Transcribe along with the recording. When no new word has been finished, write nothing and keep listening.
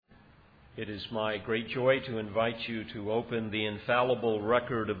It is my great joy to invite you to open the infallible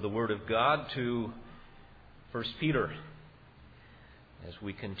record of the Word of God to 1 Peter as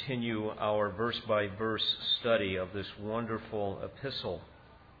we continue our verse-by-verse study of this wonderful epistle,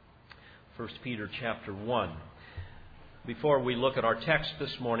 1 Peter chapter 1. Before we look at our text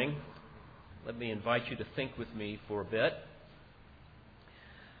this morning, let me invite you to think with me for a bit.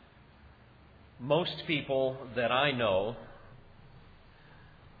 Most people that I know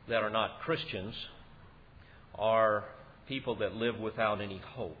that are not Christians are people that live without any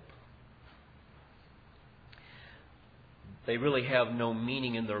hope. They really have no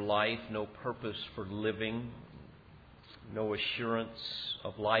meaning in their life, no purpose for living, no assurance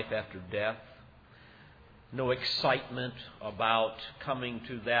of life after death, no excitement about coming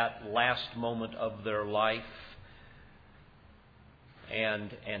to that last moment of their life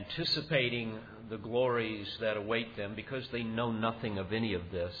and anticipating the glories that await them because they know nothing of any of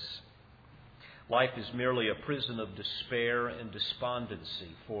this. Life is merely a prison of despair and despondency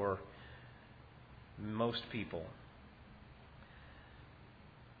for most people.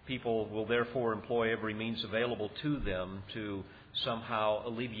 People will therefore employ every means available to them to somehow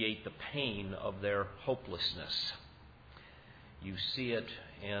alleviate the pain of their hopelessness. You see it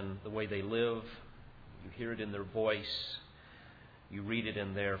in the way they live. You hear it in their voice. You read it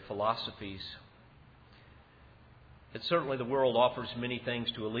in their philosophies. And certainly the world offers many things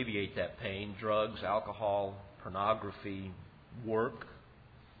to alleviate that pain: drugs, alcohol, pornography, work,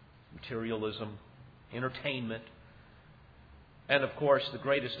 materialism, entertainment, and of course, the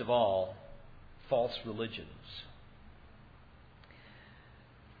greatest of all, false religions.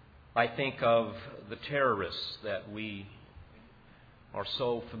 I think of the terrorists that we are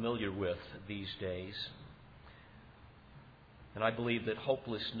so familiar with these days. And I believe that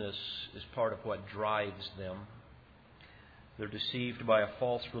hopelessness is part of what drives them. They're deceived by a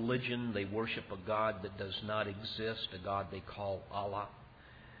false religion. They worship a God that does not exist, a God they call Allah.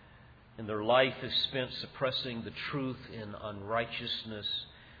 And their life is spent suppressing the truth in unrighteousness,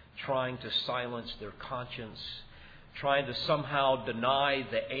 trying to silence their conscience, trying to somehow deny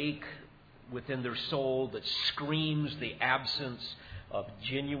the ache within their soul that screams the absence of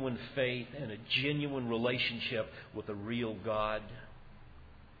genuine faith and a genuine relationship with a real God.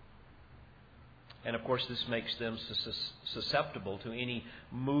 And of course, this makes them susceptible to any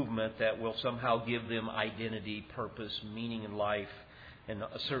movement that will somehow give them identity, purpose, meaning in life, and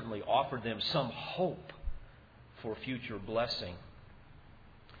certainly offer them some hope for future blessing.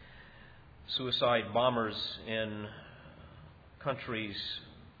 Suicide bombers in countries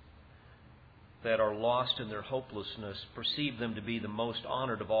that are lost in their hopelessness perceive them to be the most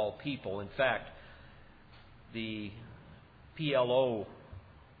honored of all people. In fact, the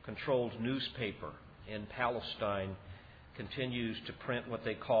PLO-controlled newspaper in Palestine continues to print what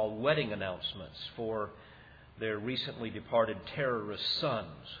they call wedding announcements for their recently departed terrorist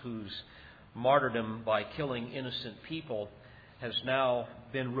sons, whose martyrdom by killing innocent people has now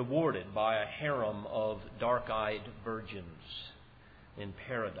been rewarded by a harem of dark-eyed virgins in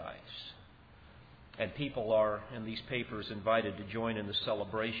paradise. And people are, in these papers, invited to join in the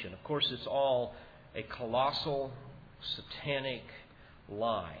celebration. Of course, it's all a colossal, satanic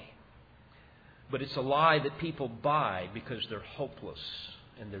lie. But it's a lie that people buy because they're hopeless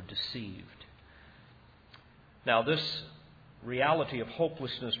and they're deceived. Now, this reality of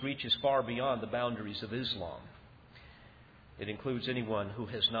hopelessness reaches far beyond the boundaries of Islam. It includes anyone who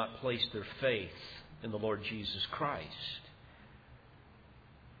has not placed their faith in the Lord Jesus Christ.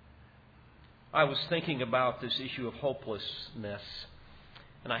 I was thinking about this issue of hopelessness,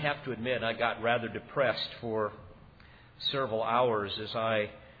 and I have to admit I got rather depressed for several hours as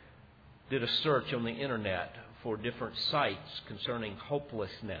I did a search on the internet for different sites concerning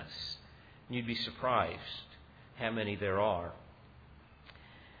hopelessness. You'd be surprised how many there are.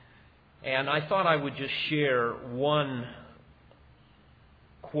 And I thought I would just share one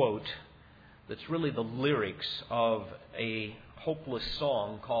quote that's really the lyrics of a hopeless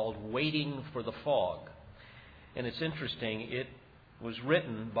song called "Waiting for the Fog." And it's interesting, it was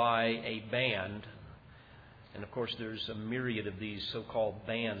written by a band, and of course there's a myriad of these so-called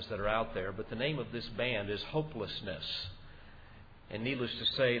bands that are out there, but the name of this band is Hopelessness. And needless to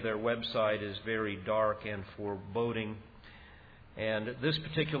say, their website is very dark and foreboding. And this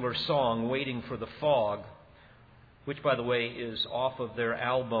particular song, "Waiting for the Fog," which by the way is off of their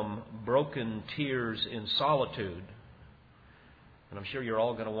album Broken Tears in Solitude, and I'm sure you're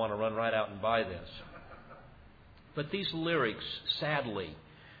all going to want to run right out and buy this. But these lyrics, sadly,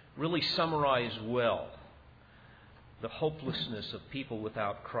 really summarize well the hopelessness of people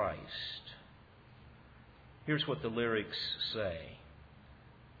without Christ. Here's what the lyrics say.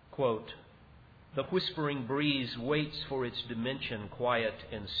 Quote, "The whispering breeze waits for its dimension quiet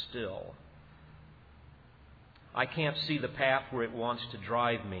and still. I can't see the path where it wants to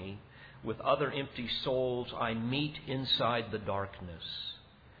drive me. With other empty souls I meet inside the darkness.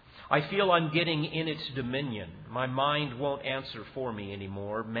 I feel I'm getting in its dominion. My mind won't answer for me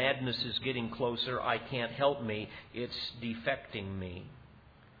anymore. Madness is getting closer. I can't help me. It's defecting me.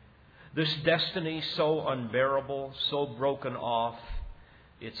 This destiny so unbearable, so broken off,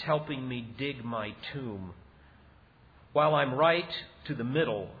 it's helping me dig my tomb while I'm right to the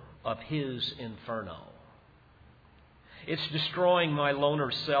middle of his inferno. It's destroying my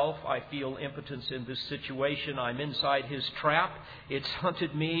loner self. I feel impotence in this situation. I'm inside his trap. It's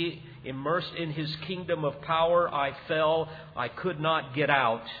hunted me, immersed in his kingdom of power. I fell. I could not get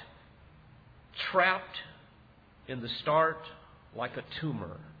out. Trapped in the start like a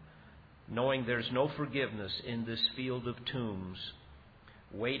tumor, knowing there's no forgiveness in this field of tombs,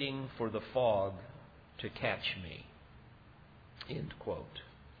 waiting for the fog to catch me." End quote.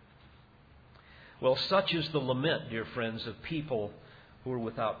 Well, such is the lament, dear friends, of people who are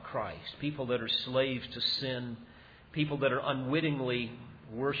without Christ, people that are slaves to sin, people that are unwittingly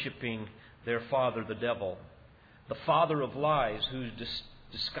worshiping their father, the devil, the father of lies who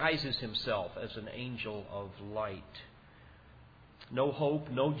disguises himself as an angel of light. No hope,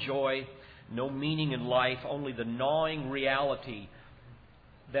 no joy, no meaning in life, only the gnawing reality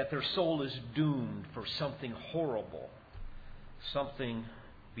that their soul is doomed for something horrible, something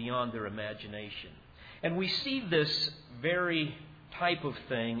beyond their imagination. And we see this very type of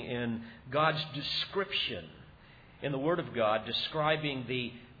thing in God's description in the Word of God, describing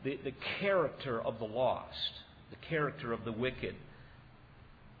the character of the lost, the character of the wicked.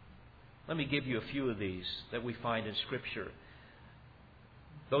 Let me give you a few of these that we find in Scripture.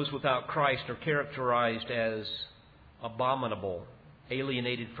 Those without Christ are characterized as abominable,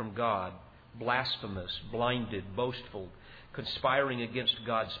 alienated from God, blasphemous, blinded, boastful, conspiring against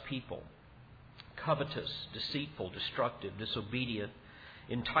God's people, covetous, deceitful, destructive, disobedient,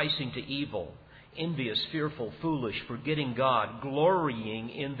 enticing to evil, envious, fearful, foolish, forgetting God, glorying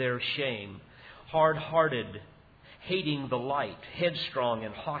in their shame, hard-hearted, hating the light, headstrong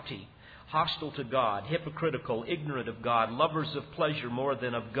and haughty, hostile to God, hypocritical, ignorant of God, lovers of pleasure more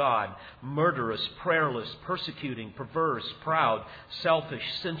than of God, murderous, prayerless, persecuting, perverse, proud, selfish,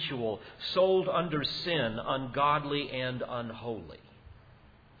 sensual, sold under sin, ungodly and unholy,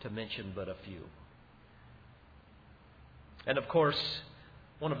 to mention but a few. And of course,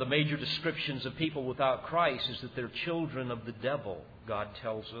 one of the major descriptions of people without Christ is that they're children of the devil, God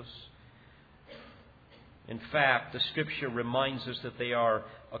tells us. In fact, the Scripture reminds us that they are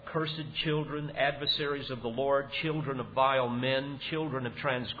accursed children, adversaries of the Lord, children of vile men, children of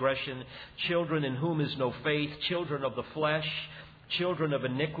transgression, children in whom is no faith, children of the flesh, children of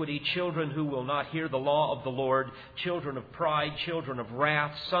iniquity, children who will not hear the law of the Lord, children of pride, children of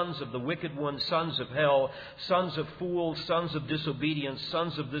wrath, sons of the wicked one, sons of hell, sons of fools, sons of disobedience,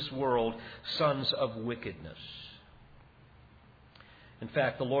 sons of this world, sons of wickedness. In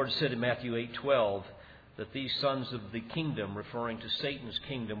fact, the Lord said in Matthew 8:12, that these sons of the kingdom, referring to Satan's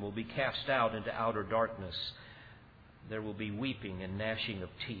kingdom, will be cast out into outer darkness. There will be weeping and gnashing of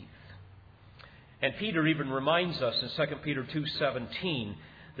teeth. And Peter even reminds us in 2 Peter 2:17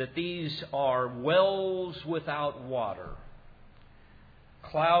 that these are wells without water,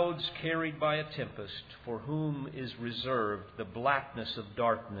 clouds carried by a tempest, for whom is reserved the blackness of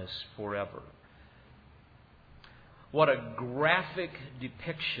darkness forever. What a graphic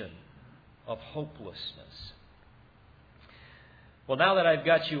depiction of hopelessness. Well, now that I've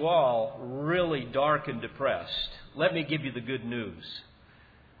got you all really dark and depressed, let me give you the good news.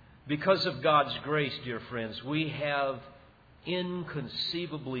 Because of God's grace, dear friends, we have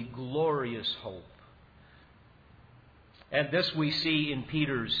inconceivably glorious hope. And this we see in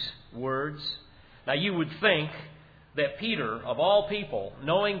Peter's words. Now, you would think that Peter, of all people,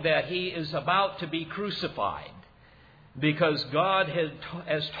 knowing that he is about to be crucified, because God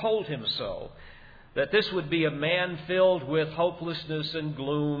has told him so, that this would be a man filled with hopelessness and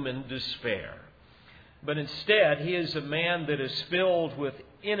gloom and despair. But instead, he is a man that is filled with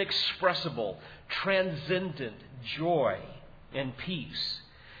inexpressible, transcendent joy and peace.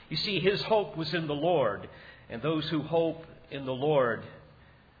 You see, his hope was in the Lord, and those who hope in the Lord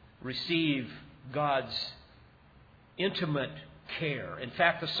receive God's intimate care. In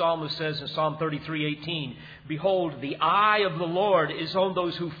fact, the psalmist says in Psalm 33:18, "Behold, the eye of the Lord is on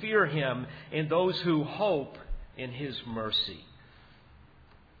those who fear him, and those who hope in his mercy."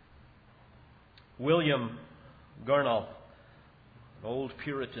 William Gurnall, an old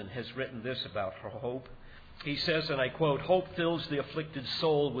Puritan, has written this about hope. He says, and I quote, "Hope fills the afflicted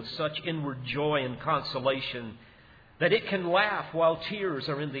soul with such inward joy and consolation that it can laugh while tears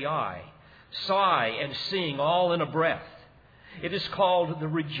are in the eye, sigh and sing all in a breath. It is called the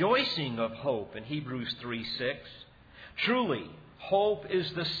rejoicing of hope in Hebrews 3:6. Truly, hope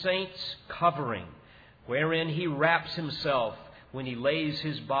is the saint's covering, wherein he wraps himself when he lays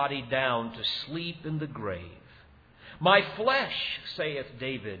his body down to sleep in the grave. My flesh, saith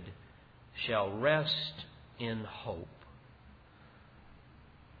David, shall rest in hope."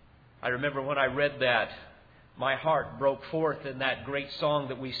 I remember when I read that, my heart broke forth in that great song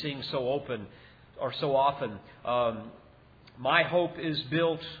that we sing so often. My hope is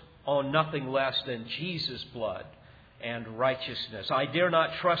built on nothing less than Jesus' blood and righteousness. I dare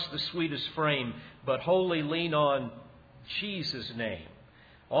not trust the sweetest frame, but wholly lean on Jesus' name.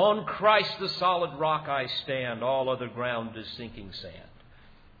 On Christ the solid rock I stand. All other ground is sinking sand.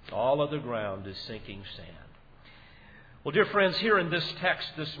 All other ground is sinking sand. Well, dear friends, here in this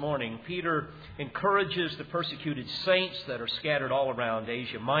text this morning, Peter encourages the persecuted saints that are scattered all around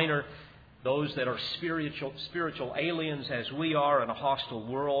Asia Minor, those that are spiritual aliens as we are in a hostile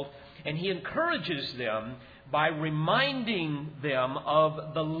world. And he encourages them by reminding them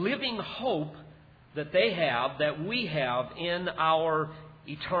of the living hope that they have, that we have in our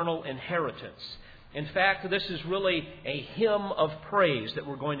eternal inheritance. In fact, this is really a hymn of praise that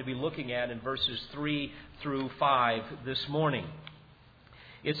we're going to be looking at in verses 3 through 5 this morning.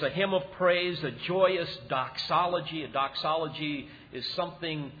 It's a hymn of praise, a joyous doxology. A doxology is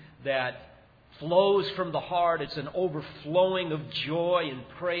something that flows from the heart. It's an overflowing of joy and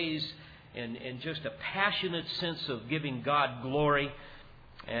praise and just a passionate sense of giving God glory.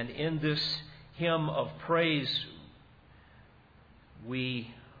 And in this hymn of praise,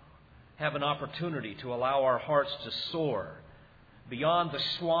 we have an opportunity to allow our hearts to soar beyond the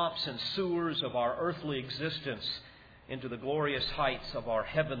swamps and sewers of our earthly existence into the glorious heights of our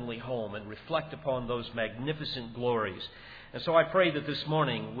heavenly home and reflect upon those magnificent glories. And so I pray that this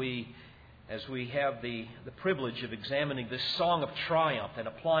morning as we have the privilege of examining this song of triumph and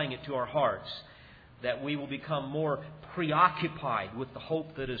applying it to our hearts, that we will become more preoccupied with the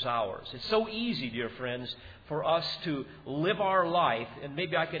hope that is ours. It's so easy, dear friends, for us to live our life. And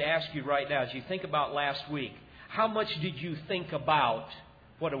maybe I could ask you right now, as you think about last week, how much did you think about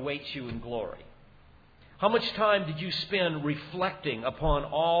what awaits you in glory? How much time did you spend reflecting upon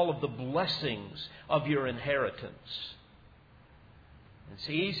all of the blessings of your inheritance? It's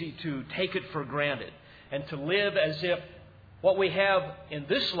easy to take it for granted and to live as if what we have in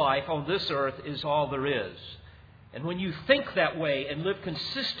this life on this earth is all there is. And when you think that way and live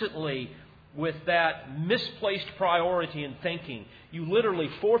consistently with that misplaced priority in thinking, you literally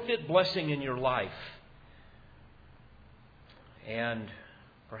forfeit blessing in your life and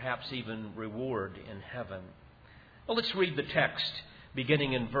perhaps even reward in heaven. Well, let's read the text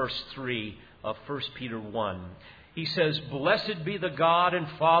beginning in verse 3 of 1 Peter 1. He says, "Blessed be the God and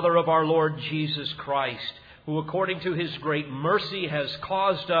Father of our Lord Jesus Christ, who according to His great mercy has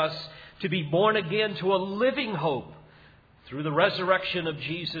caused us to be born again to a living hope through the resurrection of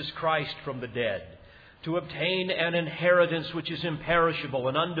Jesus Christ from the dead, to obtain an inheritance which is imperishable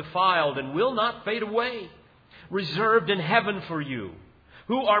and undefiled and will not fade away, reserved in heaven for you,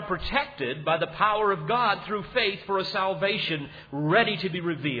 who are protected by the power of God through faith for a salvation ready to be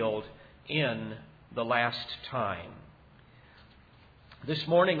revealed in the last time." This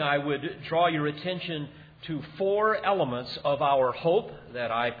morning I would draw your attention to 4 elements of our hope that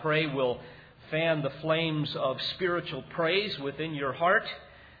I pray will fan the flames of spiritual praise within your heart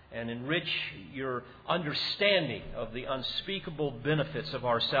and enrich your understanding of the unspeakable benefits of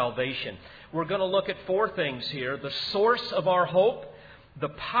our salvation. We're going to look at 4 things here: the source of our hope, the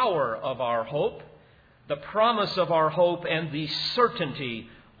power of our hope, the promise of our hope, and the certainty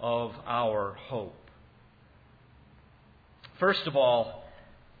of our hope. First of all,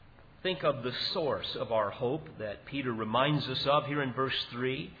 think of the source of our hope that Peter reminds us of here in verse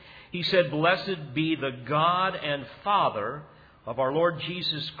 3. He said, "Blessed be the God and Father of our Lord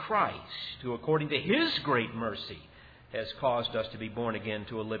Jesus Christ, who according to His great mercy has caused us to be born again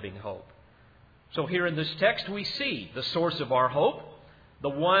to a living hope." So here in this text we see the source of our hope, the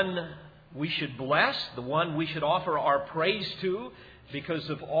one we should bless, the one we should offer our praise to because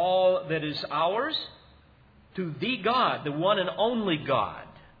of all that is ours, to the God, the one and only God,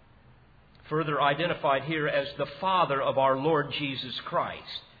 further identified here as the Father of our Lord Jesus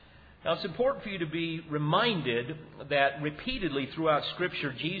Christ. Now, it's important for you to be reminded that repeatedly throughout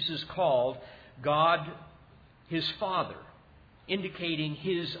Scripture, Jesus called God His Father, indicating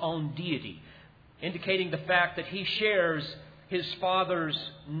His own deity, indicating the fact that He shares His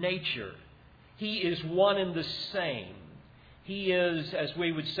Father's nature. He is one and the same. He is, as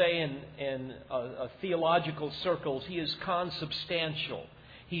we would say in theological circles, He is consubstantial.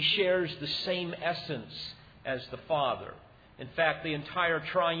 He shares the same essence as the Father. In fact, the entire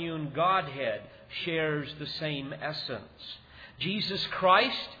triune Godhead shares the same essence. Jesus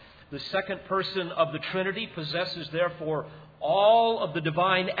Christ, the second person of the Trinity, possesses therefore all of the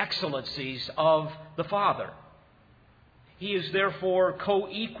divine excellencies of the Father. He is therefore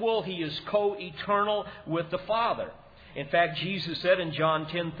co-equal, He is co-eternal with the Father. In fact, Jesus said in John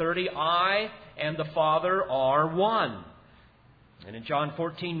 10:30, I and the Father are one. And in John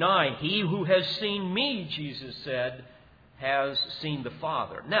 14:9, He who has seen me, Jesus said, has seen the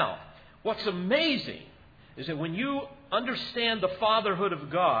Father. Now, what's amazing is that when you understand the fatherhood of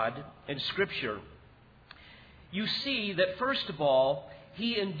God in Scripture, you see that, first of all,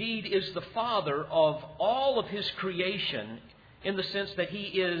 He indeed is the Father of all of His creation in the sense that He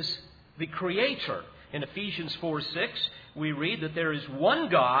is the Creator. In Ephesians 4:6, we read that there is one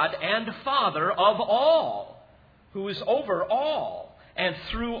God and Father of all, who is over all, and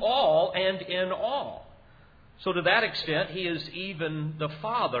through all, and in all. So to that extent, He is even the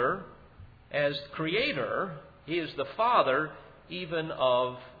Father as Creator. He is the Father even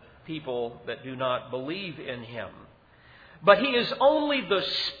of people that do not believe in Him. But He is only the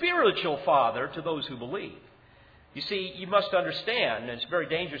spiritual Father to those who believe. You see, you must understand, and it's very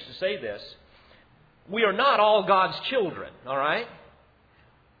dangerous to say this, we are not all God's children, all right?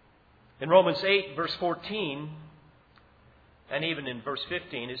 In Romans 8, verse 14, and even in verse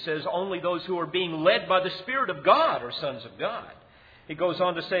 15, it says, only those who are being led by the Spirit of God are sons of God. It goes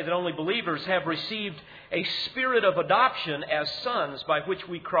on to say that only believers have received a spirit of adoption as sons by which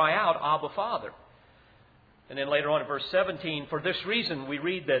we cry out, Abba, Father. And then later on in verse 17, for this reason we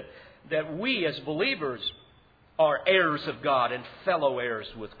read that we as believers are heirs of God and fellow heirs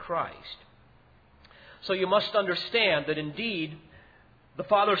with Christ. So you must understand that indeed the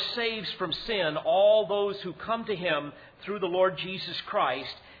Father saves from sin all those who come to Him through the Lord Jesus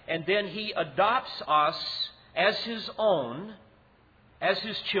Christ, and then He adopts us as His own, as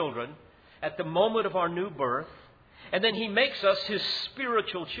His children, at the moment of our new birth, and then He makes us His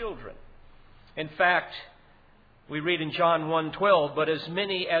spiritual children. In fact, we read in John 1:12, but as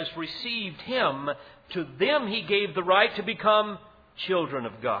many as received Him, to them He gave the right to become children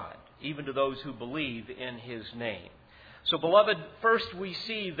of God, even to those who believe in His name. So, beloved, first we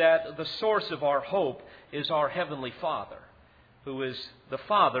see that the source of our hope is our Heavenly Father, who is the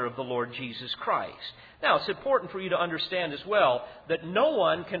Father of the Lord Jesus Christ. Now, it's important for you to understand as well that no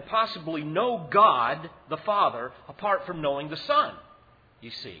one can possibly know God, the Father, apart from knowing the Son, you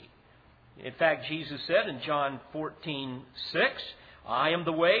see. In fact, Jesus said in John 14:6, I am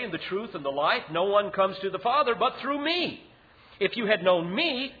the way and the truth and the life. No one comes to the Father but through me. If you had known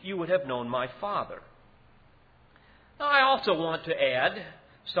me, you would have known my Father. Now, I also want to add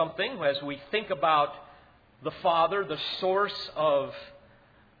something as we think about the Father, the source of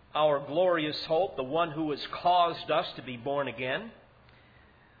our glorious hope, the one who has caused us to be born again.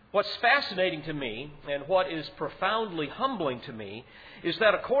 What's fascinating to me and what is profoundly humbling to me is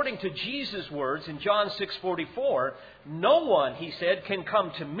that according to Jesus' words in John 6:44, no one, He said, can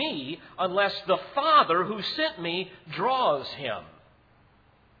come to me unless the Father who sent me draws him.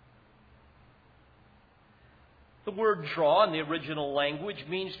 The word draw in the original language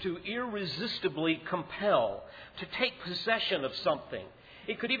means to irresistibly compel, to take possession of something.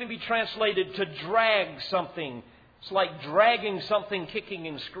 It could even be translated to drag something. It's like dragging something, kicking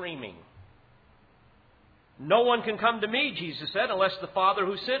and screaming. No one can come to me, Jesus said, unless the Father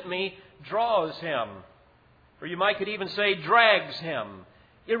who sent me draws him. Or you might could even say drags him,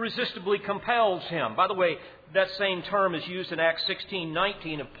 irresistibly compels him. By the way, that same term is used in Acts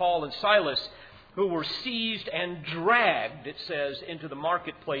 16:19 of Paul and Silas, who were seized and dragged, it says, into the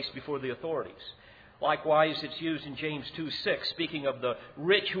marketplace before the authorities. Likewise, it's used in James 2:6, speaking of the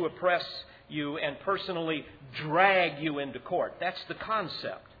rich who oppress you and personally drag you into court. That's the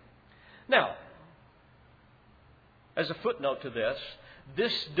concept. Now, as a footnote to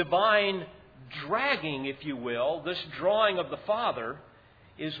this divine dragging, if you will, this drawing of the Father,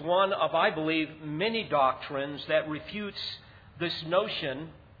 is one of, I believe, many doctrines that refutes this notion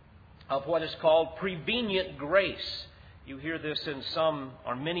of what is called prevenient grace. You hear this in some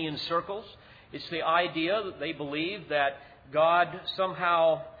Arminian circles. It's the idea that they believe that God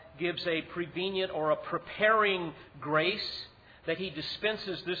somehow gives a prevenient or a preparing grace, that He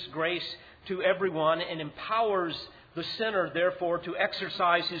dispenses this grace to everyone and empowers the sinner, therefore, to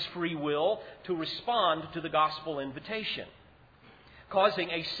exercise his free will to respond to the gospel invitation, causing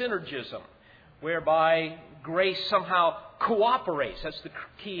a synergism whereby grace somehow cooperates. That's the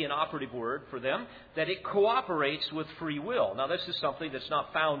key and operative word for them, that it cooperates with free will. Now, this is something that's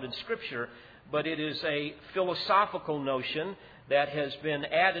not found in Scripture, but it is a philosophical notion that has been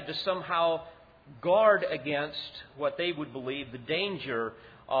added to somehow guard against what they would believe the danger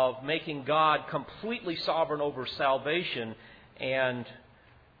of making God completely sovereign over salvation and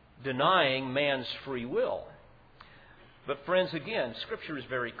denying man's free will. But friends, again, Scripture is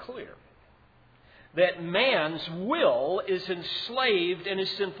very clear that man's will is enslaved in his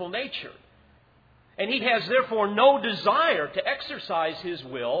sinful nature. And he has therefore no desire to exercise his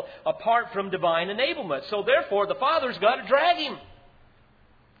will apart from divine enablement. So therefore, the Father's got to drag him.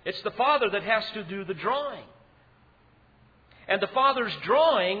 It's the Father that has to do the drawing. And the Father's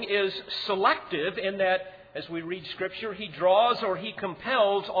drawing is selective in that, as we read Scripture, He draws or He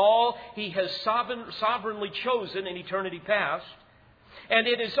compels all He has sovereignly chosen in eternity past. And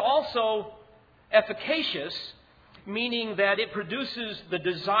it is also efficacious, meaning that it produces the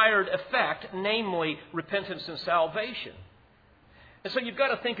desired effect, namely repentance and salvation. And so you've got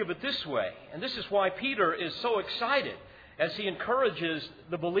to think of it this way. And this is why Peter is so excited as he encourages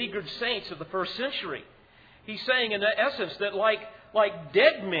the beleaguered saints of the first century. He's saying, in essence, that like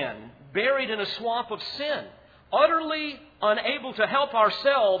dead men buried in a swamp of sin, utterly unable to help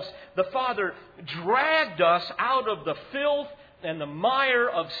ourselves, the Father dragged us out of the filth and the mire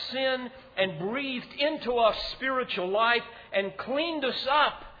of sin and breathed into us spiritual life and cleaned us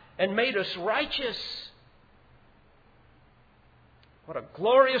up and made us righteous. What a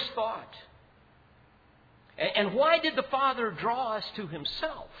glorious thought. And why did the Father draw us to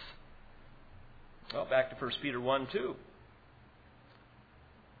Himself? Well, back to 1 Peter 1:2.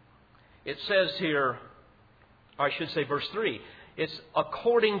 It says here, or I should say verse 3, it's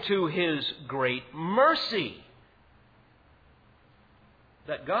according to His great mercy.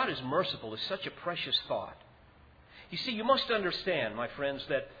 That God is merciful is such a precious thought. You see, you must understand, my friends,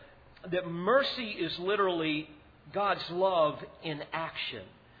 that mercy is literally God's love in action.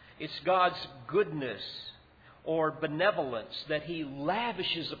 It's God's goodness or benevolence that He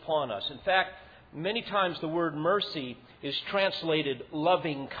lavishes upon us. In fact, many times the word mercy is translated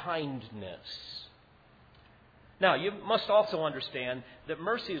loving kindness. Now, you must also understand that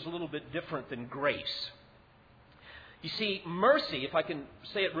mercy is a little bit different than grace. You see, mercy, if I can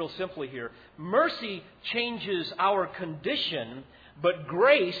say it real simply here, mercy changes our condition, but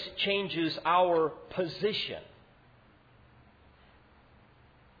grace changes our position.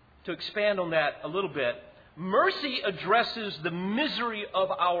 To expand on that a little bit, mercy addresses the misery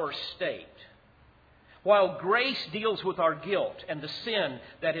of our state, while grace deals with our guilt and the sin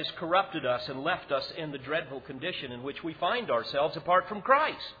that has corrupted us and left us in the dreadful condition in which we find ourselves apart from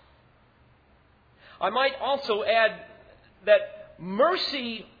Christ. I might also add that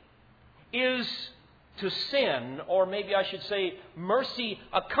mercy is to sin, or maybe I should say mercy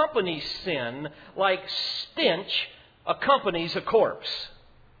accompanies sin like stench accompanies a corpse.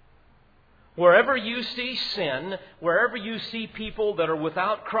 Wherever you see sin, wherever you see people that are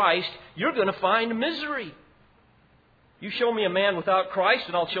without Christ, you're going to find misery. You show me a man without Christ,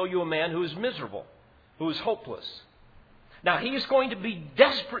 and I'll show you a man who is miserable, who is hopeless. Now, he is going to be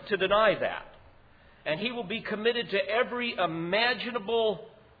desperate to deny that. And he will be committed to every imaginable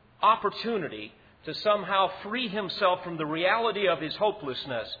opportunity to somehow free himself from the reality of his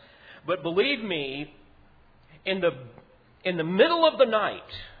hopelessness. But believe me, in the middle of the night,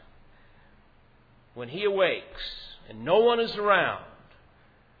 when he awakes and no one is around,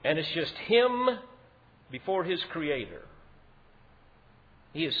 and it's just him before his Creator,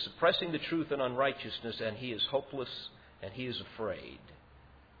 he is suppressing the truth and unrighteousness, and he is hopeless and he is afraid.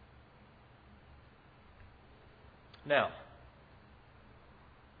 Now,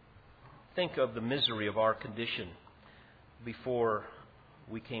 think of the misery of our condition before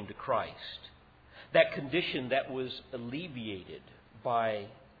we came to Christ. That condition that was alleviated by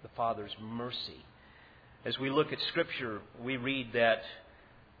the Father's mercy. As we look at Scripture, we read that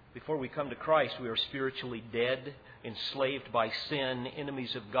before we come to Christ, we are spiritually dead, enslaved by sin,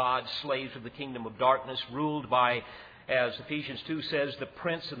 enemies of God, slaves of the kingdom of darkness, ruled by, as Ephesians 2 says, the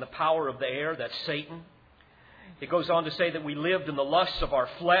prince and the power of the air, that's Satan. It goes on to say that we lived in the lusts of our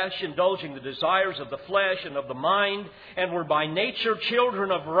flesh, indulging the desires of the flesh and of the mind, and were by nature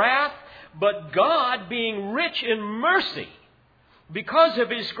children of wrath. But God, being rich in mercy, because of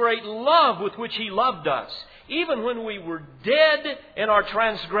His great love with which He loved us, even when we were dead in our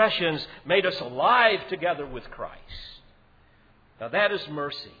transgressions, made us alive together with Christ. Now that is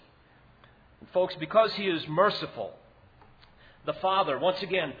mercy. And folks, because He is merciful, the Father, once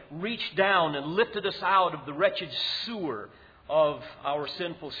again, reached down and lifted us out of the wretched sewer of our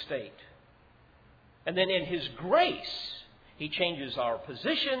sinful state. And then in His grace, He changes our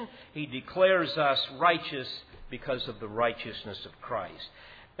position. He declares us righteous because of the righteousness of Christ.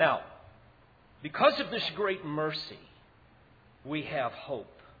 Now, because of this great mercy, we have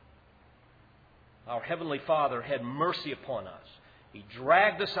hope. Our Heavenly Father had mercy upon us. He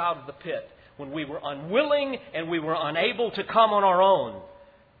dragged us out of the pit when we were unwilling and we were unable to come on our own.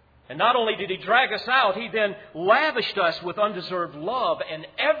 And not only did He drag us out, He then lavished us with undeserved love and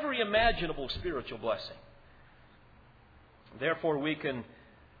every imaginable spiritual blessing. Therefore, we can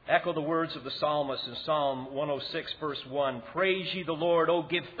echo the words of the psalmist in Psalm 106, verse 1. Praise ye the Lord, O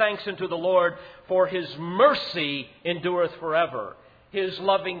give thanks unto the Lord, for His mercy endureth forever. His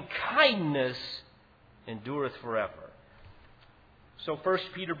loving kindness endureth forever. So 1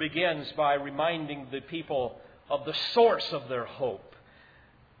 Peter begins by reminding the people of the source of their hope.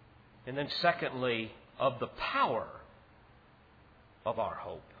 And then secondly, of the power of our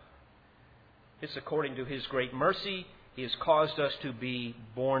hope. It's according to His great mercy, He has caused us to be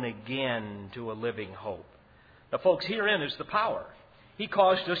born again to a living hope. Now, folks, herein is the power. He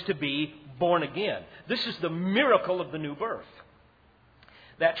caused us to be born again. This is the miracle of the new birth.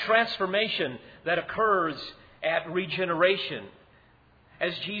 That transformation that occurs at regeneration.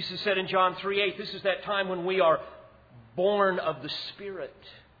 As Jesus said in John 3:8, this is that time when we are born of the Spirit.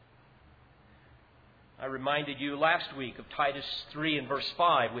 I reminded you last week of Titus 3 and verse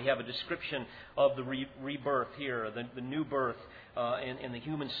 5. We have a description of the rebirth here, the new birth in the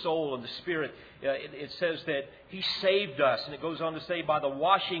human soul and the spirit. It says that He saved us, and it goes on to say, by the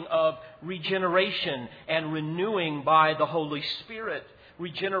washing of regeneration and renewing by the Holy Spirit.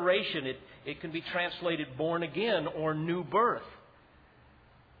 Regeneration, it can be translated born again or new birth.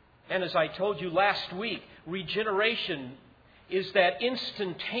 And as I told you last week, regeneration is that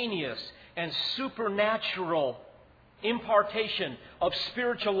instantaneous and supernatural impartation of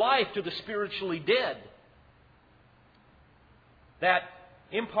spiritual life to the spiritually dead. That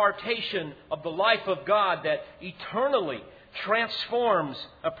impartation of the life of God that eternally transforms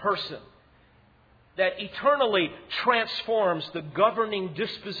a person. That eternally transforms the governing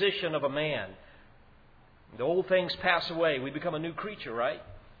disposition of a man. The old things pass away. We become a new creature, right?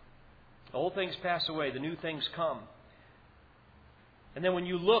 The old things pass away. The new things come. And then when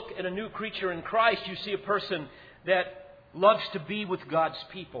you look at a new creature in Christ, you see a person that loves to be with God's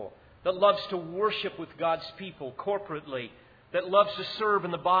people, that loves to worship with God's people corporately, that loves to serve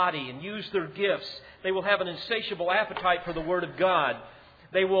in the body and use their gifts. They will have an insatiable appetite for the Word of God.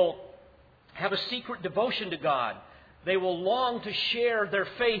 They will have a secret devotion to God. They will long to share their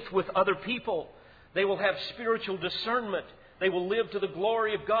faith with other people. They will have spiritual discernment. They will live to the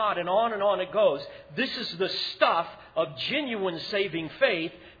glory of God, and on it goes. This is the stuff of genuine saving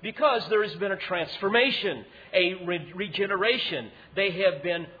faith because there has been a transformation, a regeneration. They have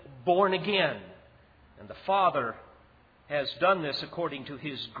been born again. And the Father has done this according to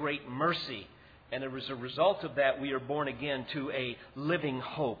His great mercy. And as a result of that, we are born again to a living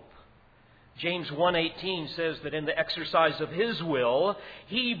hope. James 1:18 says that in the exercise of His will,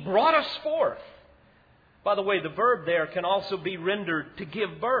 He brought us forth. By the way, the verb there can also be rendered to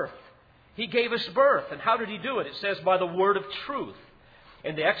give birth. He gave us birth. And how did He do it? It says by the word of truth.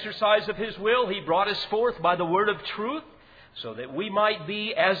 In the exercise of His will, He brought us forth by the word of truth, so that we might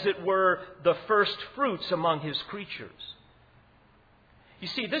be, as it were, the first fruits among His creatures. You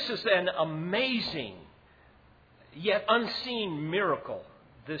see, this is an amazing, yet unseen miracle,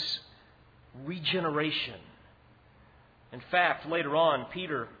 this regeneration. In fact, later on,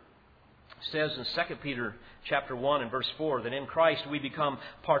 Peter says in 2 Peter chapter 1 and verse 4 that in Christ we become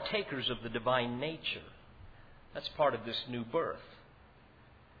partakers of the divine nature. That's part of this new birth.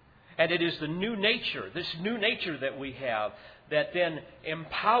 And it is the new nature, this new nature that we have, that then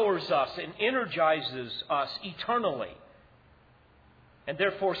empowers us and energizes us eternally, and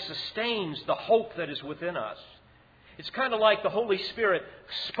therefore sustains the hope that is within us. It's kind of like the Holy Spirit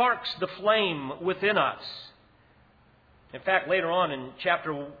sparks the flame within us. In fact, later on in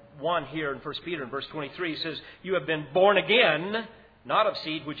chapter 1 here in 1 Peter in verse 23, he says, you have been born again, not of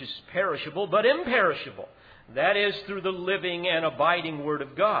seed which is perishable, but imperishable. That is through the living and abiding Word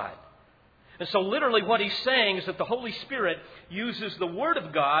of God. And so literally what he's saying is that the Holy Spirit uses the Word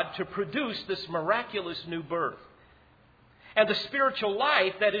of God to produce this miraculous new birth. And the spiritual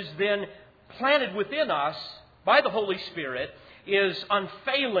life that is then planted within us by the Holy Spirit is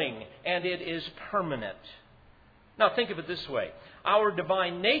unfailing and it is permanent. Now think of it this way. Our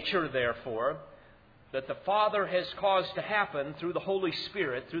divine nature, therefore, that the Father has caused to happen through the Holy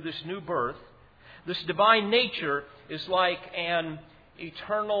Spirit, through this new birth, this divine nature is like an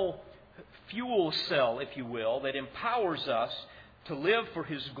eternal fuel cell, if you will, that empowers us to live for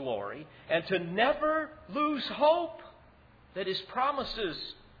His glory and to never lose hope. that His promises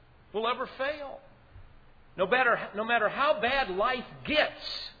will ever fail. No matter how bad life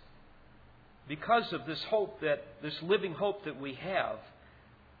gets, because of this hope, this living hope that we have,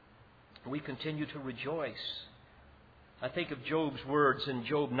 we continue to rejoice. I think of Job's words in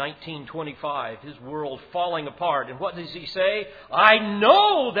Job 19:25, his world falling apart. And what does he say? I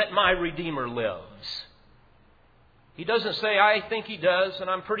know that my Redeemer lives. He doesn't say, I think He does, and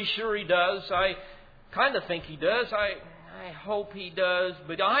I'm pretty sure He does. I kind of think He does. I hope He does.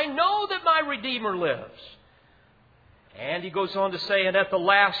 But I know that my Redeemer lives. And he goes on to say, and at the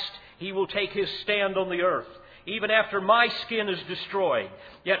last He will take His stand on the earth, even after my skin is destroyed.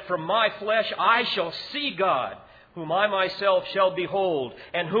 Yet from my flesh I shall see God, whom I myself shall behold,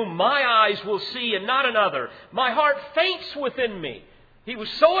 and whom my eyes will see and not another. My heart faints within me. He was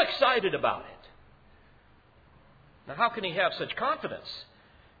so excited about it. Now, how can he have such confidence?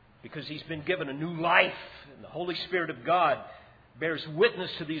 Because he's been given a new life, and the Holy Spirit of God bears witness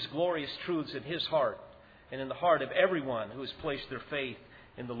to these glorious truths in his heart and in the heart of everyone who has placed their faith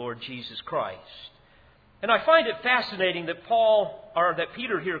in the Lord Jesus Christ. And I find it fascinating that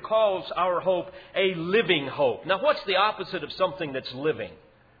Peter here calls our hope a living hope. Now, what's the opposite of something that's living?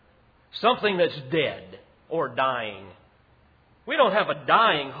 Something that's dead or dying. We don't have a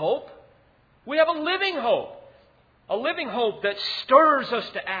dying hope. We have a living hope. A living hope that stirs us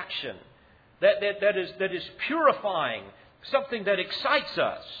to action, that is purifying, something that excites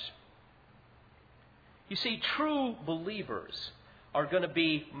us. You see, true believers are going to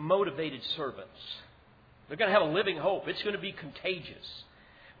be motivated servants. They're going to have a living hope. It's going to be contagious.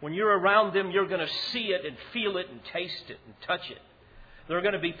 When you're around them, you're going to see it and feel it and taste it and touch it. They're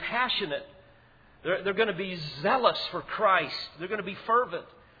going to be passionate. They're going to be zealous for Christ. They're going to be fervent.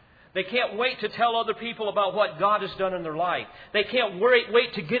 They can't wait to tell other people about what God has done in their life. They can't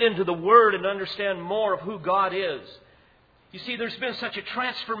wait to get into the Word and understand more of who God is. You see, there's been such a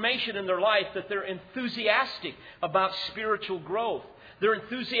transformation in their life that they're enthusiastic about spiritual growth. They're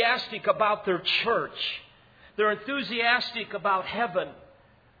enthusiastic about their church. They're enthusiastic about heaven.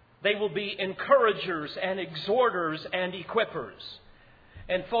 They will be encouragers and exhorters and equippers.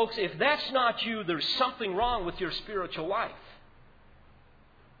 And folks, if that's not you, there's something wrong with your spiritual life.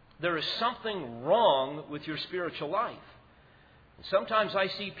 There is something wrong with your spiritual life. And sometimes I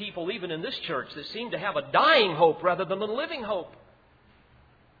see people, even in this church, that seem to have a dying hope rather than a living hope.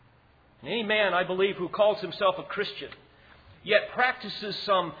 And any man, I believe, who calls himself a Christian, yet practices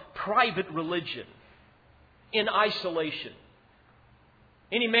some private religion in isolation.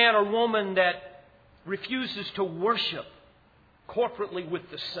 Any man or woman that refuses to worship corporately with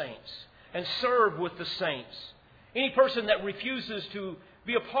the saints and serve with the saints. Any person that refuses to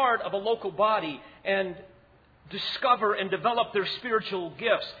be a part of a local body and discover and develop their spiritual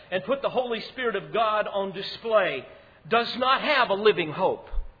gifts and put the Holy Spirit of God on display does not have a living hope.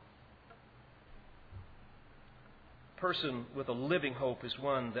 A person with a living hope is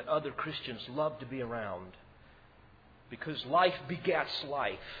one that other Christians love to be around, because life begets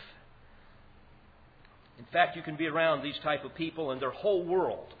life. In fact, you can be around these type of people and their whole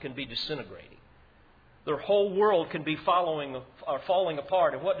world can be disintegrating. Their whole world can be falling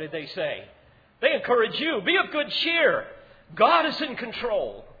apart. And what do they say? They encourage you. Be of good cheer. God is in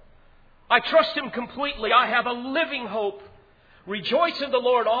control. I trust Him completely. I have a living hope. Rejoice in the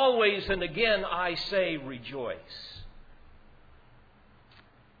Lord always. And again, I say rejoice.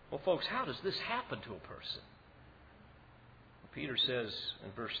 Well, folks, how does this happen to a person? Peter says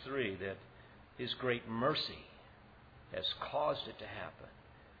in verse 3 that His great mercy has caused it to happen.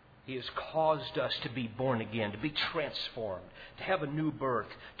 He has caused us to be born again, to be transformed, to have a new birth,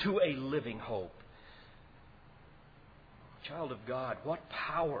 to a living hope. Child of God, what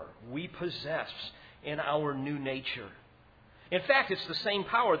power we possess in our new nature. In fact, it's the same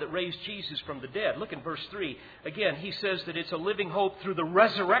power that raised Jesus from the dead. Look in verse 3. Again, he says that it's a living hope through the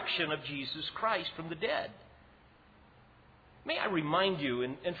resurrection of Jesus Christ from the dead. May I remind you,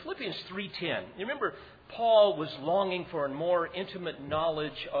 in Philippians 3:10, you remember Paul was longing for a more intimate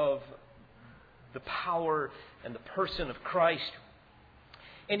knowledge of the power and the person of Christ.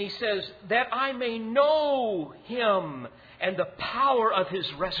 And he says, that I may know Him and the power of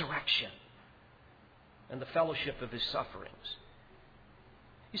His resurrection and the fellowship of His sufferings.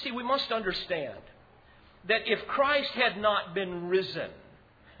 You see, we must understand that if Christ had not been risen,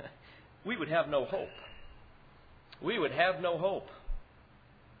 we would have no hope. We would have no hope.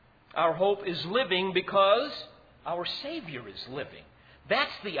 Our hope is living because our Savior is living.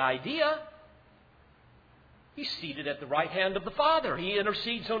 That's the idea. He's seated at the right hand of the Father. He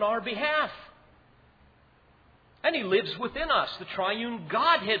intercedes on our behalf. And He lives within us. The triune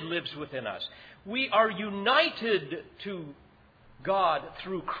Godhead lives within us. We are united to God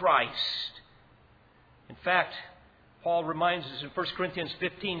through Christ. In fact, Paul reminds us in 1 Corinthians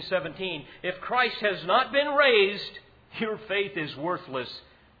 15:17, if Christ has not been raised, your faith is worthless.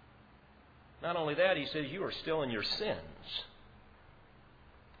 Not only that, he says, you are still in your sins.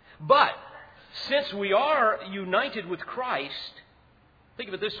 But since we are united with Christ, think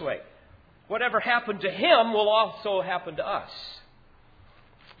of it this way. Whatever happened to Him will also happen to us.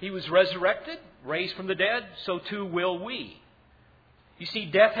 He was resurrected, raised from the dead, so too will we. You see,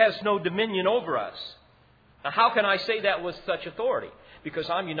 death has no dominion over us. Now, how can I say that with such authority? Because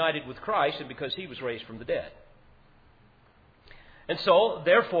I'm united with Christ and because He was raised from the dead. And so,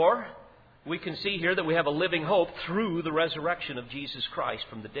 therefore, we can see here that we have a living hope through the resurrection of Jesus Christ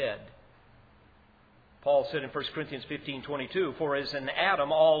from the dead. Paul said in 1 Corinthians 15:22, for as in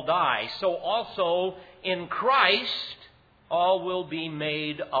Adam all die, so also in Christ all will be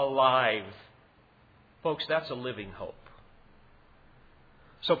made alive. Folks, that's a living hope.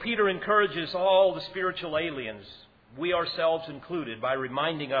 So Peter encourages all the spiritual aliens, we ourselves included, by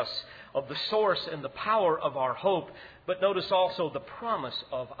reminding us of the source and the power of our hope. But notice also the promise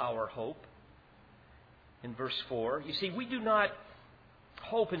of our hope. In verse 4, you see, we do not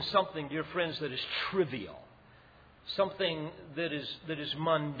hope in something, dear friends, that is trivial, something that is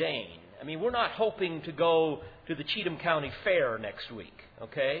mundane. I mean, we're not hoping to go to the Cheatham County Fair next week,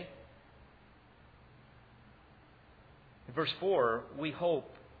 okay? In verse 4, we hope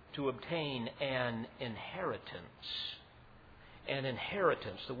to obtain an inheritance. An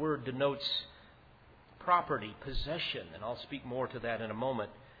inheritance. The word denotes property, possession, and I'll speak more to that in a moment.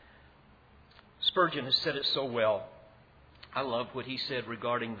 Spurgeon has said it so well. I love what he said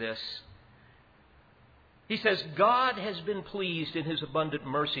regarding this. He says, God has been pleased in His abundant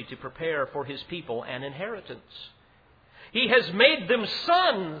mercy to prepare for His people an inheritance. He has made them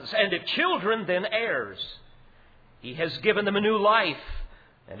sons, and if children, then heirs. He has given them a new life.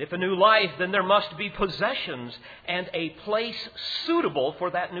 And if a new life, then there must be possessions and a place suitable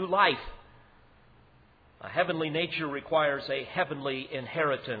for that new life. A heavenly nature requires a heavenly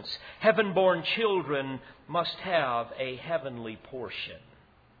inheritance. Heaven-born children must have a heavenly portion.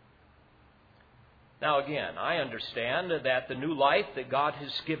 Now again, I understand that the new life that God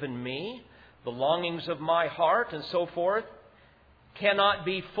has given me, the longings of my heart and so forth, cannot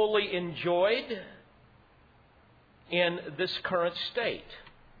be fully enjoyed in this current state.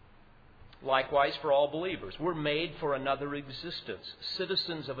 Likewise for all believers. We're made for another existence,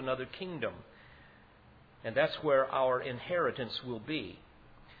 citizens of another kingdom. And that's where our inheritance will be.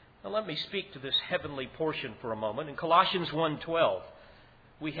 Now let me speak to this heavenly portion for a moment. In Colossians 1:12,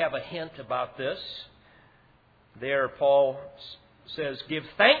 we have a hint about this. There Paul says, give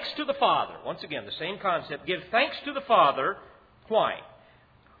thanks to the Father. Once again, the same concept. Give thanks to the Father. Why?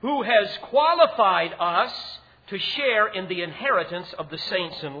 Who has qualified us to share in the inheritance of the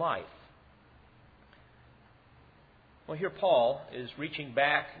saints in life. Well, here Paul is reaching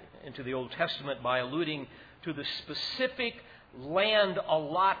back into the Old Testament by alluding to the specific land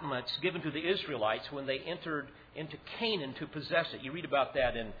allotments given to the Israelites when they entered into Canaan to possess it. You read about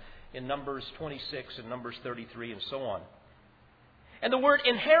that in Numbers 26 and Numbers 33 and so on. And the word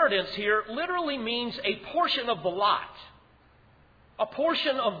inheritance here literally means a portion of the lot. A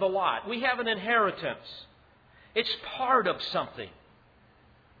portion of the lot. We have an inheritance. It's part of something.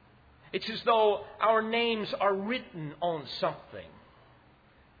 It's as though our names are written on something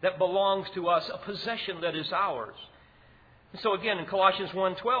that belongs to us, a possession that is ours. And so again, in Colossians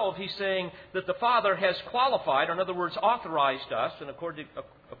 1:12, he's saying that the Father has qualified, or in other words, authorized us, and of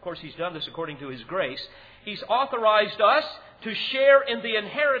course he's done this according to His grace, He's authorized us to share in the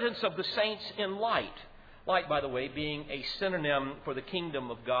inheritance of the saints in light. Light, by the way, being a synonym for the kingdom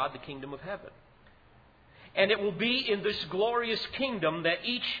of God, the kingdom of heaven. And it will be in this glorious kingdom that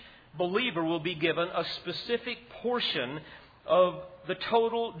each believer will be given a specific portion of the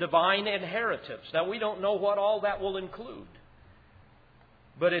total divine inheritance. Now, we don't know what all that will include,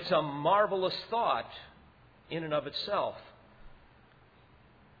 but it's a marvelous thought in and of itself.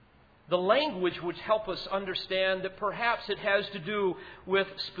 The language would help us understand that perhaps it has to do with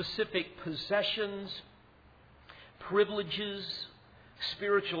specific possessions, privileges,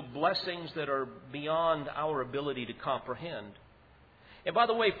 spiritual blessings that are beyond our ability to comprehend. And by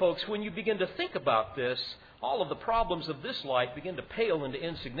the way, folks, when you begin to think about this, all of the problems of this life begin to pale into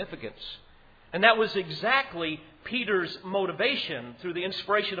insignificance. And that was exactly Peter's motivation through the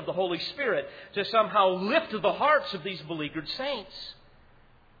inspiration of the Holy Spirit to somehow lift the hearts of these beleaguered saints.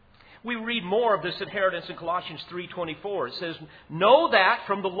 We read more of this inheritance in Colossians 3:24. It says, "Know that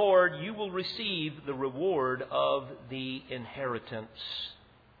from the Lord you will receive the reward of the inheritance."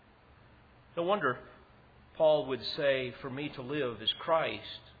 No wonder Paul would say, "For me to live is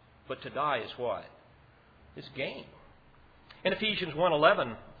Christ, but to die is what? Is gain." In Ephesians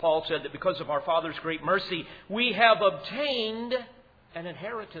 1:11, Paul said that because of our Father's great mercy, we have obtained an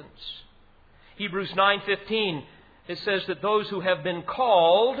inheritance. Hebrews 9:15, it says that those who have been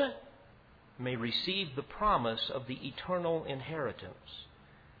called may receive the promise of the eternal inheritance.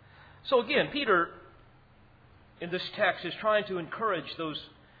 So again, Peter, in this text, is trying to encourage those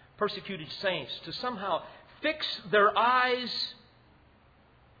persecuted saints to somehow fix their eyes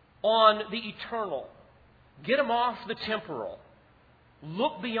on the eternal. Get them off the temporal.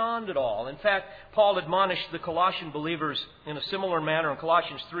 Look beyond it all. In fact, Paul admonished the Colossian believers in a similar manner in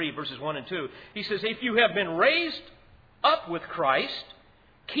Colossians 3, verses 1 and 2. He says, "If you have been raised up with Christ,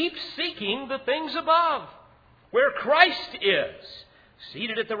 keep seeking the things above, where Christ is,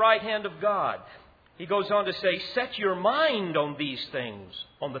 seated at the right hand of God." He goes on to say, "Set your mind on these things,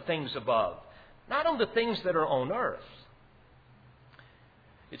 on the things above, not on the things that are on earth."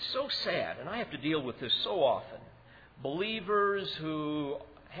 It's so sad, and I have to deal with this so often. Believers who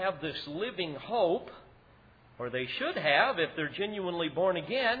have this living hope, or they should have if they're genuinely born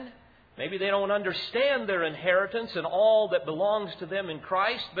again. Maybe they don't understand their inheritance and all that belongs to them in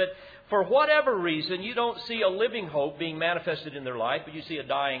Christ, but for whatever reason, you don't see a living hope being manifested in their life, but you see a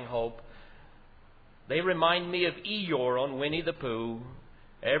dying hope. They remind me of Eeyore on Winnie the Pooh.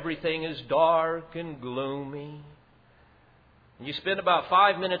 Everything is dark and gloomy. And you spend about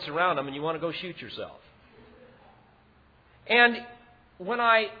 5 minutes around them and you want to go shoot yourself. And when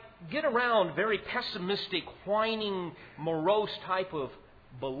I get around very pessimistic, whining, morose type of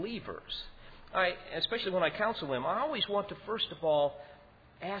believers, especially when I counsel them, I always want to first of all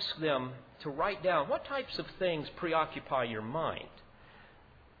ask them to write down what types of things preoccupy your mind.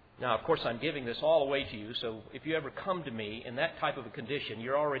 Now, of course, I'm giving this all away to you, so if you ever come to me in that type of a condition,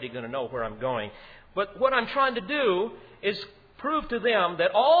 you're already going to know where I'm going. But what I'm trying to do is prove to them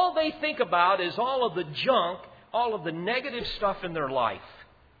that all they think about is all of the junk, all of the negative stuff in their life.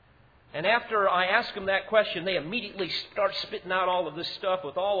 And after I ask them that question, they immediately start spitting out all of this stuff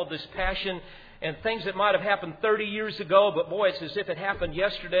with all of this passion and things that might have happened 30 years ago, but boy, it's as if it happened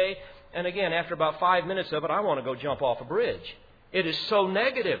yesterday. And again, after about 5 minutes of it, I want to go jump off a bridge. It is so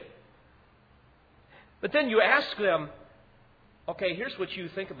negative. But then you ask them, okay, here's what you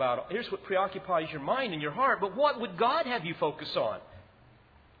think about. Here's what preoccupies your mind and your heart, but what would God have you focus on?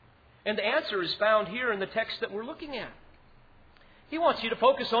 And the answer is found here in the text that we're looking at. He wants you to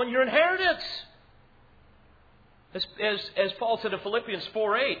focus on your inheritance. As Paul said in Philippians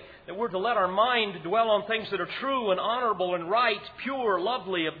 4:8, that we're to let our mind dwell on things that are true and honorable and right, pure,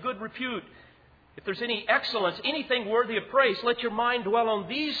 lovely, of good repute. If there's any excellence, anything worthy of praise, let your mind dwell on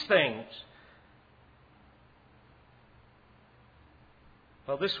these things.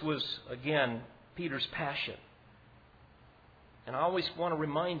 Well, this was, again, Peter's passion. And I always want to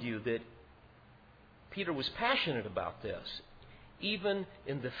remind you that Peter was passionate about this, even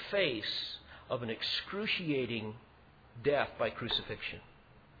in the face of an excruciating death by crucifixion.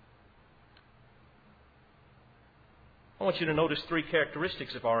 I want you to notice 3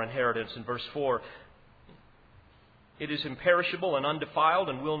 characteristics of our inheritance in verse 4. It is imperishable and undefiled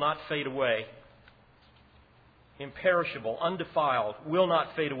and will not fade away. Imperishable, undefiled, will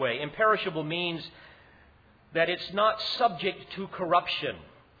not fade away. Imperishable means that it's not subject to corruption.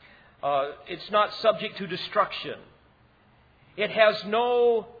 It's not subject to destruction. It has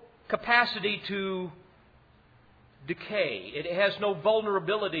no capacity to decay. It has no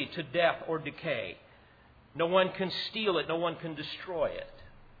vulnerability to death or decay. No one can steal it. No one can destroy it.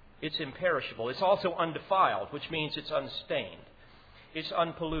 It's imperishable. It's also undefiled, which means it's unstained. It's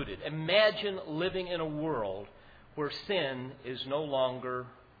unpolluted. Imagine living in a world where sin is no longer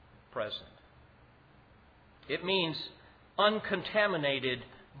present. It means uncontaminated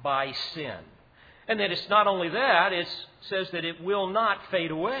by sin. And that it's not only that, it says that it will not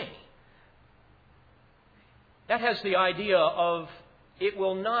fade away. That has the idea of it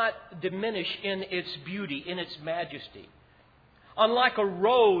will not diminish in its beauty, in its majesty. Unlike a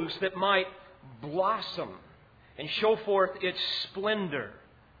rose that might blossom and show forth its splendor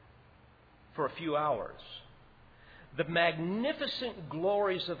for a few hours, the magnificent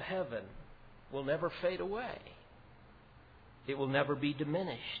glories of heaven will never fade away. It will never be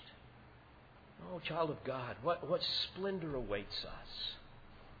diminished. Oh, child of God, what splendor awaits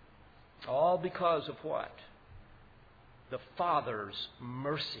us. All because of what? The Father's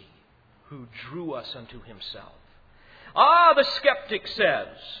mercy who drew us unto Himself. The skeptic says,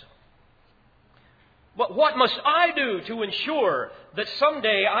 But what must I do to ensure that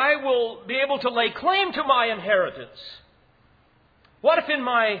someday I will be able to lay claim to my inheritance? What if in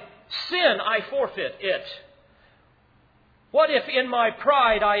my sin I forfeit it? What if in my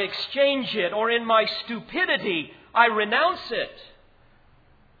pride I exchange it, or in my stupidity I renounce it?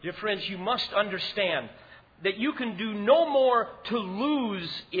 Dear friends, you must understand that you can do no more to lose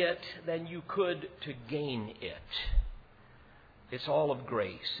it than you could to gain it. It's all of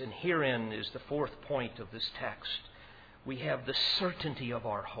grace. And herein is the fourth point of this text. We have the certainty of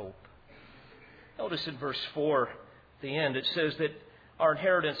our hope. Notice in verse 4, the end, it says that our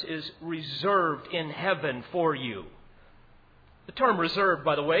inheritance is reserved in heaven for you. The term reserved,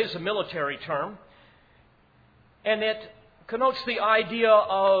 by the way, is a military term. And it connotes the idea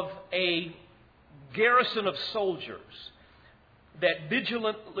of a garrison of soldiers that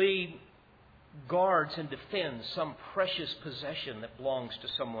vigilantly guards and defends some precious possession that belongs to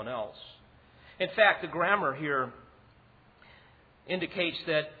someone else. In fact, the grammar here indicates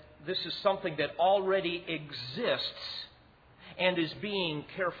that this is something that already exists and is being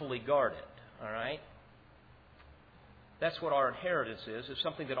carefully guarded. All right? That's what our inheritance is. It's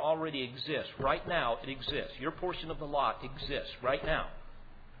something that already exists. Right now, it exists. Your portion of the lot exists right now.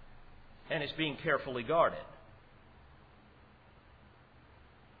 And it's being carefully guarded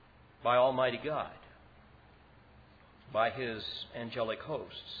by Almighty God, by His angelic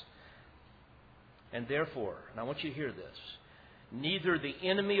hosts. And therefore, and I want you to hear this, neither the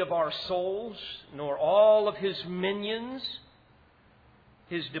enemy of our souls, nor all of his minions,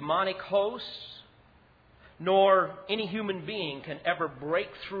 his demonic hosts, nor any human being can ever break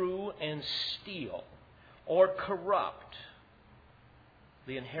through and steal or corrupt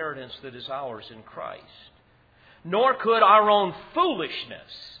the inheritance that is ours in Christ. Nor could our own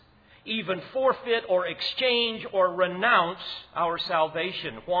foolishness even forfeit or exchange or renounce our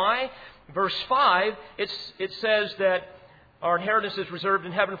salvation. Why? Verse 5, it says that our inheritance is reserved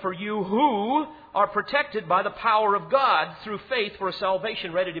in heaven for you who are protected by the power of God through faith for a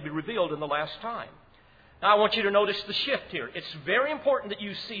salvation ready to be revealed in the last time. Now I want you to notice the shift here. It's very important that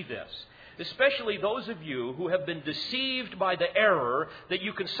you see this, especially those of you who have been deceived by the error that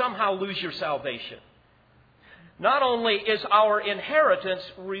you can somehow lose your salvation. Not only is our inheritance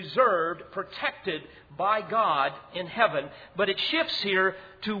reserved, protected by God in heaven, but it shifts here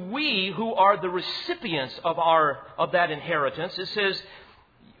to we who are the recipients of that inheritance. It says,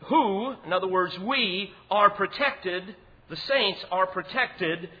 who, in other words, we are protected, the saints are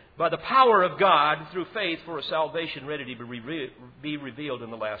protected by the power of God through faith for a salvation ready to be revealed in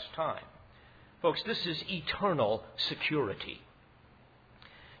the last time. Folks, this is eternal security.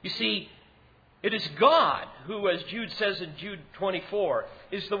 You see, it is God who, as Jude says in Jude 24,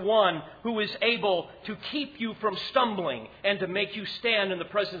 is the one who is able to keep you from stumbling and to make you stand in the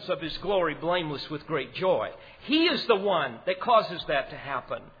presence of His glory blameless with great joy. He is the one that causes that to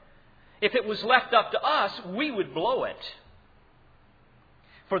happen. If it was left up to us, we would blow it.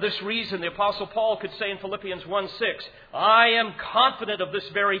 For this reason, the Apostle Paul could say in Philippians 1:6, I am confident of this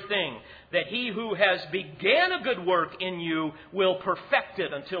very thing, that He who has began a good work in you will perfect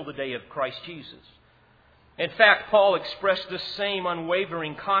it until the day of Christ Jesus. In fact, Paul expressed this same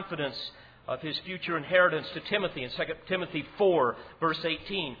unwavering confidence of his future inheritance to Timothy in 2 Timothy 4, verse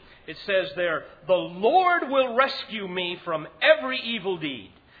 18. It says there, the Lord will rescue me from every evil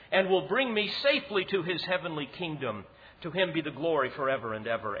deed and will bring me safely to His heavenly kingdom. To Him be the glory forever and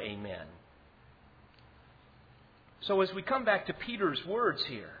ever. Amen. So as we come back to Peter's words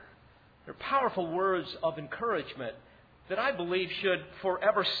here, they're powerful words of encouragement that I believe should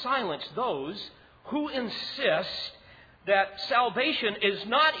forever silence those who insist that salvation is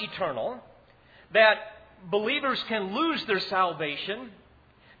not eternal, that believers can lose their salvation,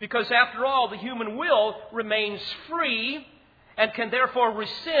 because after all, the human will remains free and can therefore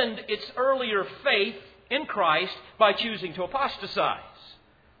rescind its earlier faith in Christ by choosing to apostatize.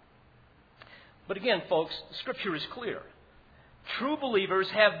 But again, folks, the Scripture is clear. True believers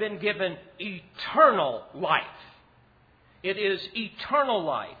have been given eternal life. It is eternal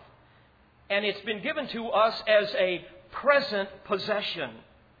life. And it's been given to us as a present possession.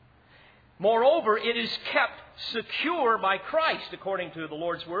 Moreover, it is kept secure by Christ, according to the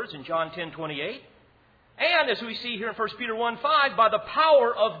Lord's words in John 10:28. And as we see here in 1 Peter 1:5, by the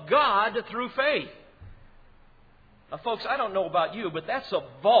power of God through faith. Now, folks, I don't know about you, but that's a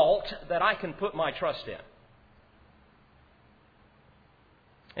vault that I can put my trust in.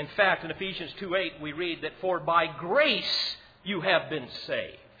 In fact, in Ephesians 2:8, we read that for by grace you have been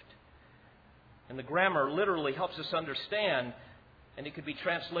saved. And the grammar literally helps us understand, and it could be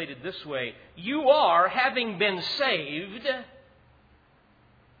translated this way. You are, having been saved,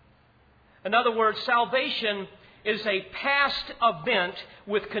 In other words, salvation is a past event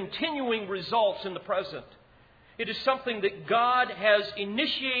with continuing results in the present. It is something that God has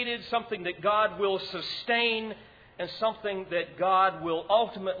initiated, something that God will sustain, and something that God will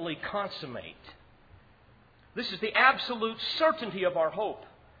ultimately consummate. This is the absolute certainty of our hope,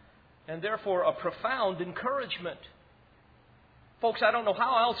 and therefore a profound encouragement. Folks, I don't know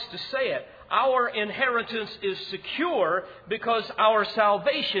how else to say it. Our inheritance is secure because our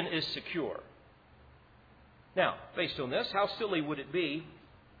salvation is secure. Now, based on this, how silly would it be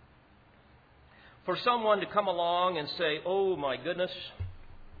for someone to come along and say, oh my goodness,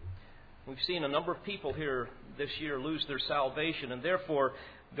 we've seen a number of people here this year lose their salvation, and therefore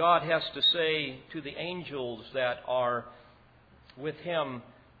God has to say to the angels that are with Him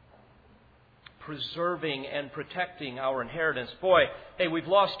preserving and protecting our inheritance, boy, hey, we've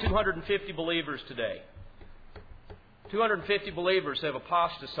lost 250 believers today. 250 believers have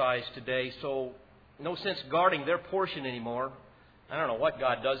apostatized today, so no sense guarding their portion anymore. I don't know what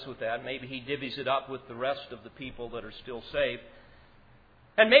God does with that. Maybe He divvies it up with the rest of the people that are still saved.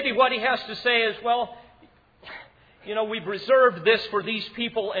 And maybe what He has to say is, well, you know, we've reserved this for these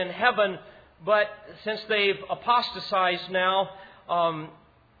people in heaven, but since they've apostatized now,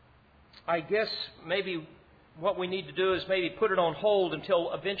 I guess maybe what we need to do is maybe put it on hold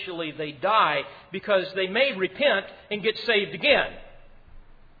until eventually they die, because they may repent and get saved again.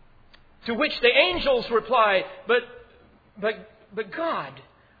 To which the angels reply, but God,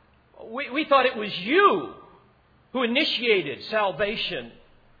 we thought it was You who initiated salvation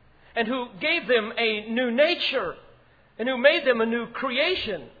and who gave them a new nature and who made them a new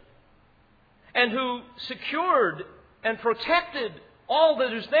creation and who secured and protected all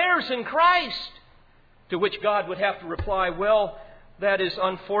that is theirs in Christ. To which God would have to reply, well, that is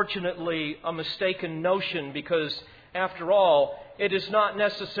unfortunately a mistaken notion, because after all, it is not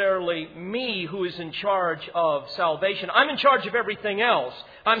necessarily me who is in charge of salvation. I'm in charge of everything else.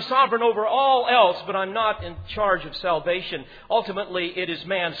 I'm sovereign over all else, but I'm not in charge of salvation. Ultimately, it is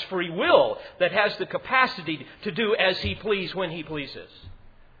man's free will that has the capacity to do as he pleases when he pleases.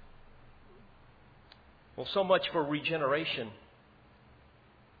 Well, so much for regeneration.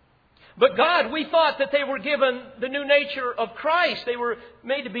 But God, we thought that they were given the new nature of Christ. They were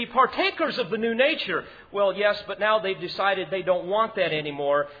made to be partakers of the new nature. Well, yes, but now they've decided they don't want that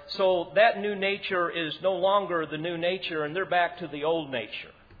anymore. So that new nature is no longer the new nature, and they're back to the old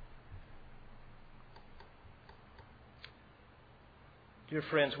nature. Dear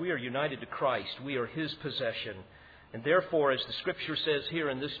friends, we are united to Christ. We are His possession. And therefore, as the Scripture says here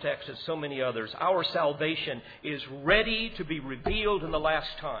in this text and so many others, our salvation is ready to be revealed in the last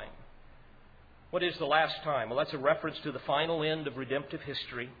time. What is the last time? Well, that's a reference to the final end of redemptive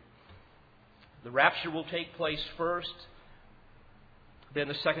history. The rapture will take place first. Then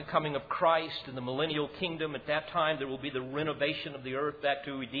the second coming of Christ and the millennial kingdom. At that time, there will be the renovation of the earth back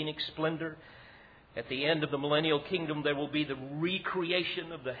to Edenic splendor. At the end of the millennial kingdom, there will be the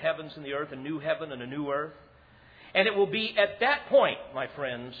recreation of the heavens and the earth, a new heaven and a new earth. And it will be at that point, my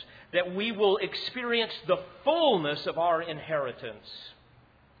friends, that we will experience the fullness of our inheritance.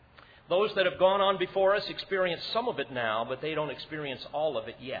 Those that have gone on before us experience some of it now, but they don't experience all of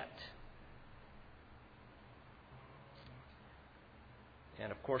it yet.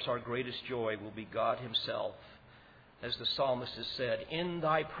 And of course, our greatest joy will be God Himself. As the psalmist has said, in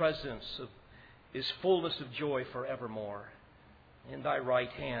Thy presence is fullness of joy forevermore. In Thy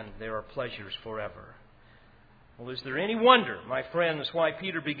right hand there are pleasures forever. Well, is there any wonder, my friends, why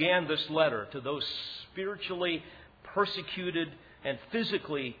Peter began this letter to those spiritually persecuted and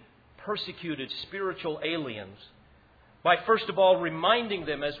physically persecuted spiritual aliens by first of all reminding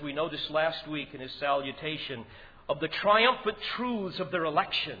them, as we noticed last week in his salutation, of the triumphant truths of their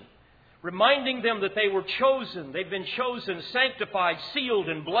election, reminding them that they were chosen, they've been chosen, sanctified, sealed,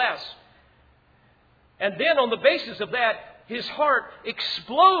 and blessed. And then on the basis of that, his heart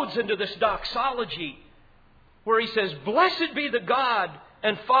explodes into this doxology where he says, "Blessed be the God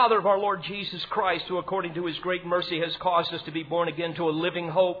and Father of our Lord Jesus Christ, who according to His great mercy has caused us to be born again to a living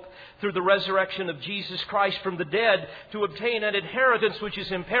hope through the resurrection of Jesus Christ from the dead, to obtain an inheritance which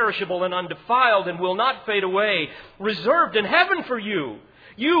is imperishable and undefiled and will not fade away, reserved in heaven for you,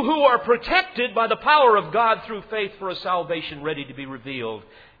 you who are protected by the power of God through faith for a salvation ready to be revealed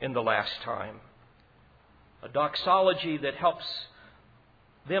in the last time." A doxology that helps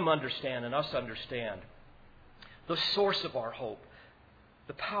them understand and us understand the source of our hope,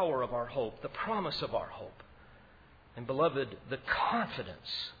 the power of our hope, the promise of our hope, and, beloved, the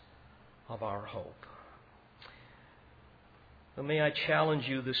confidence of our hope. But may I challenge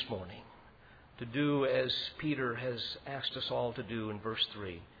you this morning to do as Peter has asked us all to do in verse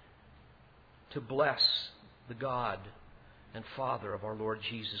 3. to bless the God and Father of our Lord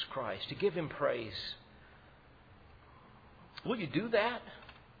Jesus Christ, to give Him praise. Will you do that?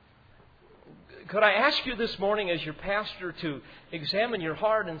 Could I ask you this morning as your pastor to examine your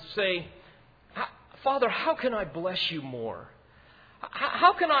heart and say, Father, how can I bless you more?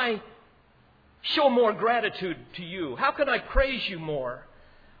 How can I show more gratitude to you? How can I praise you more?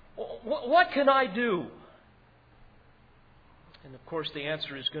 What can I do? And of course the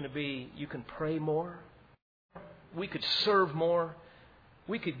answer is going to be, you can pray more. We could serve more.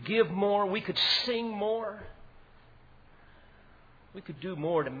 We could give more. We could sing more. We could do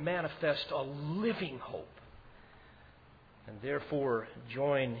more to manifest a living hope. And therefore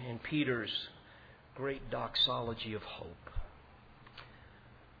join in Peter's great doxology of hope.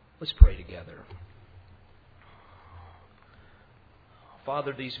 Let's pray together.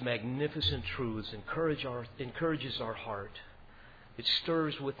 Father, these magnificent truths encourages our heart. It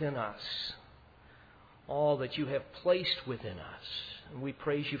stirs within us all that you have placed within us. And we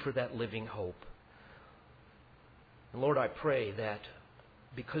praise you for that living hope. And Lord, I pray that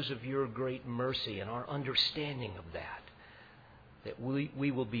because of your great mercy and our understanding of that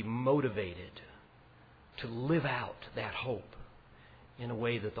we will be motivated to live out that hope in a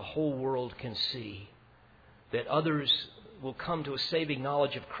way that the whole world can see, that others will come to a saving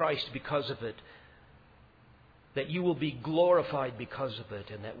knowledge of Christ because of it, that you will be glorified because of it,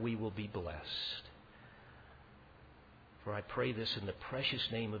 and that we will be blessed. For I pray this in the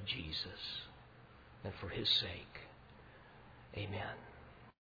precious name of Jesus and for His sake. Amen.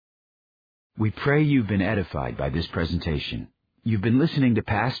 We pray you've been edified by this presentation. You've been listening to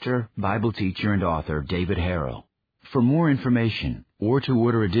pastor, Bible teacher, and author David Harrell. For more information or to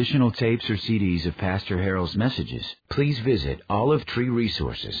order additional tapes or CDs of Pastor Harrell's messages, please visit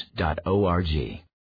olivetreeresources.org.